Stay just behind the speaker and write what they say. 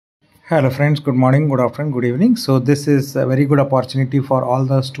Hello friends, good morning, good afternoon, good evening. So this is a very good opportunity for all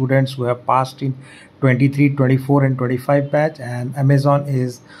the students who have passed in 23, 24 and 25 batch, and Amazon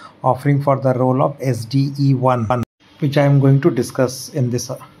is offering for the role of SDE1, which I am going to discuss in this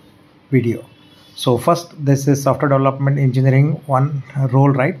video. So first, this is software development engineering one role,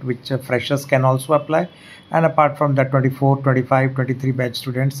 right, which freshers can also apply, and apart from that 24, 25, 23 batch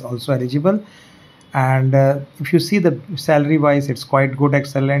students also eligible. And if you see the salary wise, it's quite good,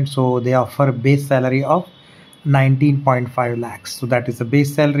 excellent. So they offer a base salary of 19.5 lakhs, so that is the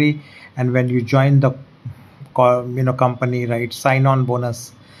base salary. And when you join the company, right, sign on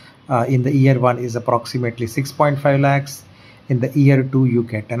bonus in the year one is approximately 6.5 lakhs. In the year two you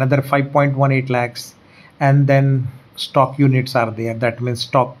get another 5.18 lakhs, and then stock units are there. That means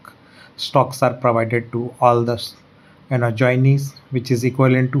stocks are provided to all the joinees, which is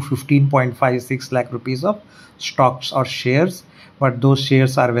equivalent to 15.56 lakh rupees of stocks or shares, but those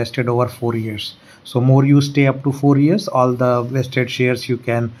shares are vested over 4 years. So more you stay up to 4 years, all the vested shares you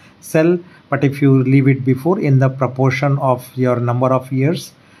can sell. But if you leave it before, in the proportion of your number of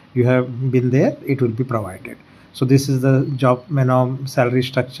years you have been there, it will be provided. So this is the job salary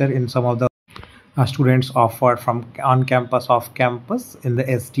structure in some of the students offered from on campus, off campus in the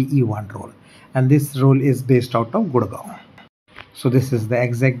SDE1 role, and this role is based out of Gurgaon. So this is the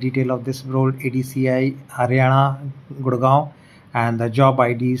exact detail of this role: ADCI Haryana, Gurgaon, and the job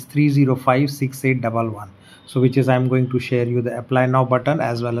ID is 3056811. So which is I'm going to share you the apply now button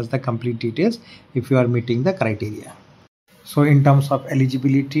as well as the complete details if you are meeting the criteria. So in terms of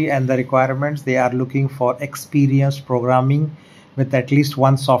eligibility and the requirements, they are looking for experienced programming with at least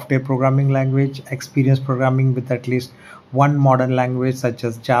one software programming language, experience programming with at least one modern language such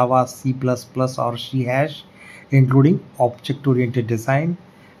as Java, C++, or C#, including object-oriented design,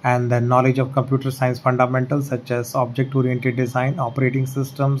 and the knowledge of computer science fundamentals such as object-oriented design, operating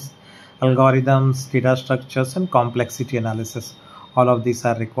systems, algorithms, data structures, and complexity analysis. All of these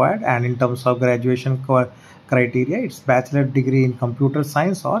are required. And in terms of graduation criteria, it's bachelor degree in computer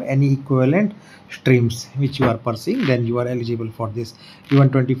science or any equivalent streams which you are pursuing, then you are eligible for this. Even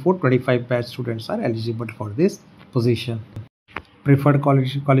 24, 25 batch students are eligible for this position. Preferred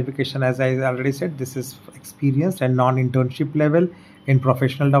qualification, as I already said, this is experience and non-internship level in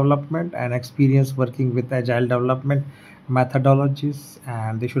professional development and experience working with agile development methodologies,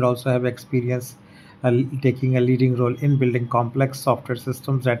 and they should also have experience taking a leading role in building complex software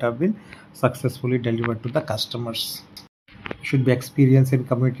systems that have been successfully delivered to the customers. Should be experienced in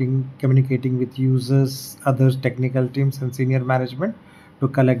communicating with users, others, technical teams, and senior management to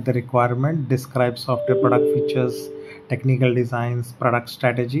collect the requirement, describe software product features, technical designs, product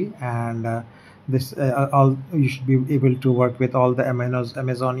strategy, and all you should be able to work with all the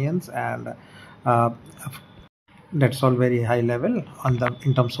Amazonians, and that's all very high level on the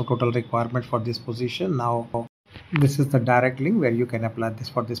in terms of total requirement for this position. Now this is the direct link where you can apply this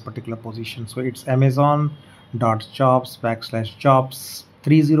for this particular position. So it's amazon.jobs/jobs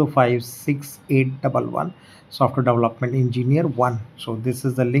 3056811 software development engineer 1. So this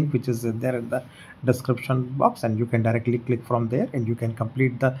is the link which is there in the description box, and you can directly click from there and you can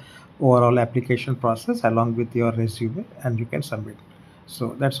complete the overall application process along with your resume, and you can submit.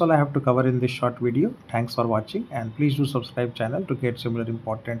 So that's all I have to cover in this short video. Thanks for watching, and please do subscribe channel to get similar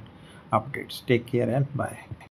important updates. Take care and bye.